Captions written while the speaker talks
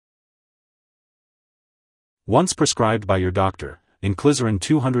Once prescribed by your doctor, Inclisiran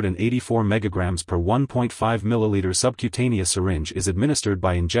 284 mg per 1.5 ml subcutaneous syringe is administered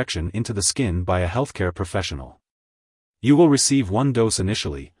by injection into the skin by a healthcare professional. You will receive one dose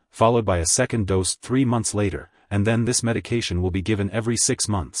initially, followed by a second dose 3 months later, and then this medication will be given every 6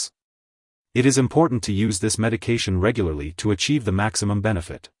 months. It is important to use this medication regularly to achieve the maximum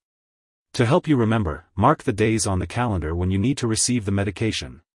benefit. To help you remember, mark the days on the calendar when you need to receive the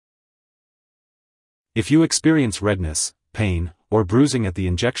medication. If you experience redness, pain, or bruising at the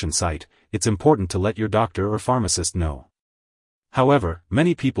injection site, it's important to let your doctor or pharmacist know. However,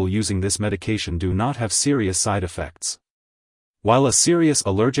 many people using this medication do not have serious side effects. While a serious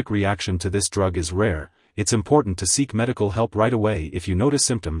allergic reaction to this drug is rare, it's important to seek medical help right away if you notice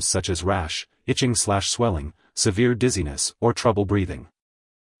symptoms such as rash, itching/swelling, severe dizziness, or trouble breathing.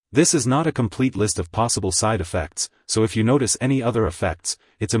 This is not a complete list of possible side effects, so if you notice any other effects,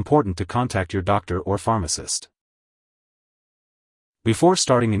 it's important to contact your doctor or pharmacist. Before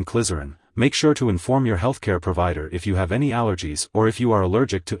starting Inclisiran, make sure to inform your healthcare provider if you have any allergies or if you are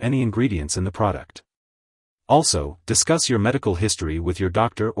allergic to any ingredients in the product. Also, discuss your medical history with your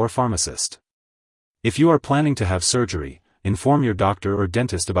doctor or pharmacist. If you are planning to have surgery, inform your doctor or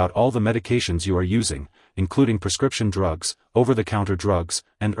dentist about all the medications you are using, including prescription drugs, over-the-counter drugs,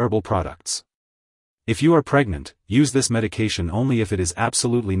 and herbal products. If you are pregnant, use this medication only if it is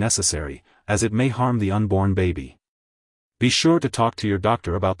absolutely necessary, as it may harm the unborn baby. Be sure to talk to your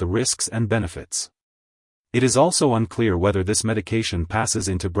doctor about the risks and benefits. It is also unclear whether this medication passes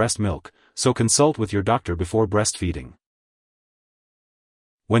into breast milk, so consult with your doctor before breastfeeding.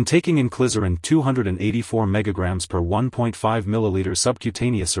 When taking Inclisiran 284 mg per 1.5 ml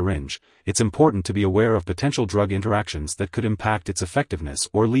subcutaneous syringe, it's important to be aware of potential drug interactions that could impact its effectiveness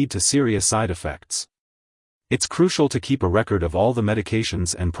or lead to serious side effects. It's crucial to keep a record of all the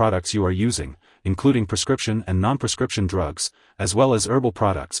medications and products you are using, including prescription and non-prescription drugs, as well as herbal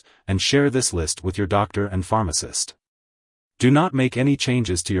products, and share this list with your doctor and pharmacist. Do not make any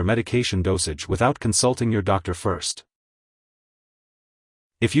changes to your medication dosage without consulting your doctor first.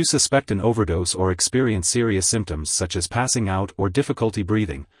 If you suspect an overdose or experience serious symptoms such as passing out or difficulty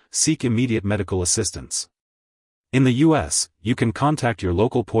breathing, seek immediate medical assistance. In the U.S., you can contact your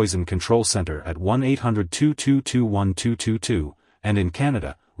local poison control center at 1-800-222-1222, and in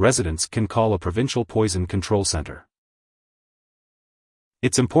Canada, residents can call a provincial poison control center.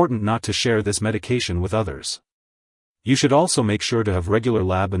 It's important not to share this medication with others. You should also make sure to have regular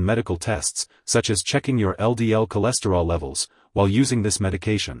lab and medical tests, such as checking your LDL cholesterol levels, while using this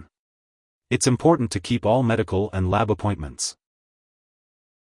medication. It's important to keep all medical and lab appointments.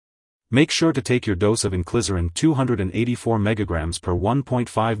 Make sure to take your dose of Inclisiran 284 mg per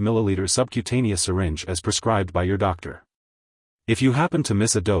 1.5 ml subcutaneous syringe as prescribed by your doctor. If you happen to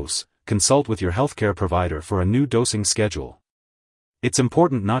miss a dose, consult with your healthcare provider for a new dosing schedule. It's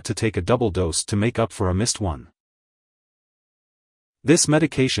important not to take a double dose to make up for a missed one. This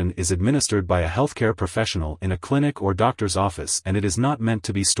medication is administered by a healthcare professional in a clinic or doctor's office, and it is not meant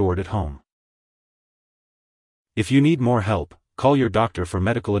to be stored at home. If you need more help, call your doctor for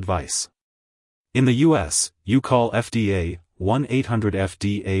medical advice. In the U.S., you call FDA,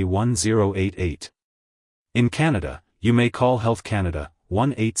 1-800-FDA-1088. In Canada, you may call Health Canada,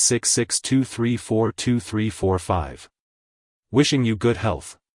 1-866-234-2345. Wishing you good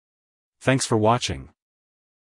health. Thanks for watching.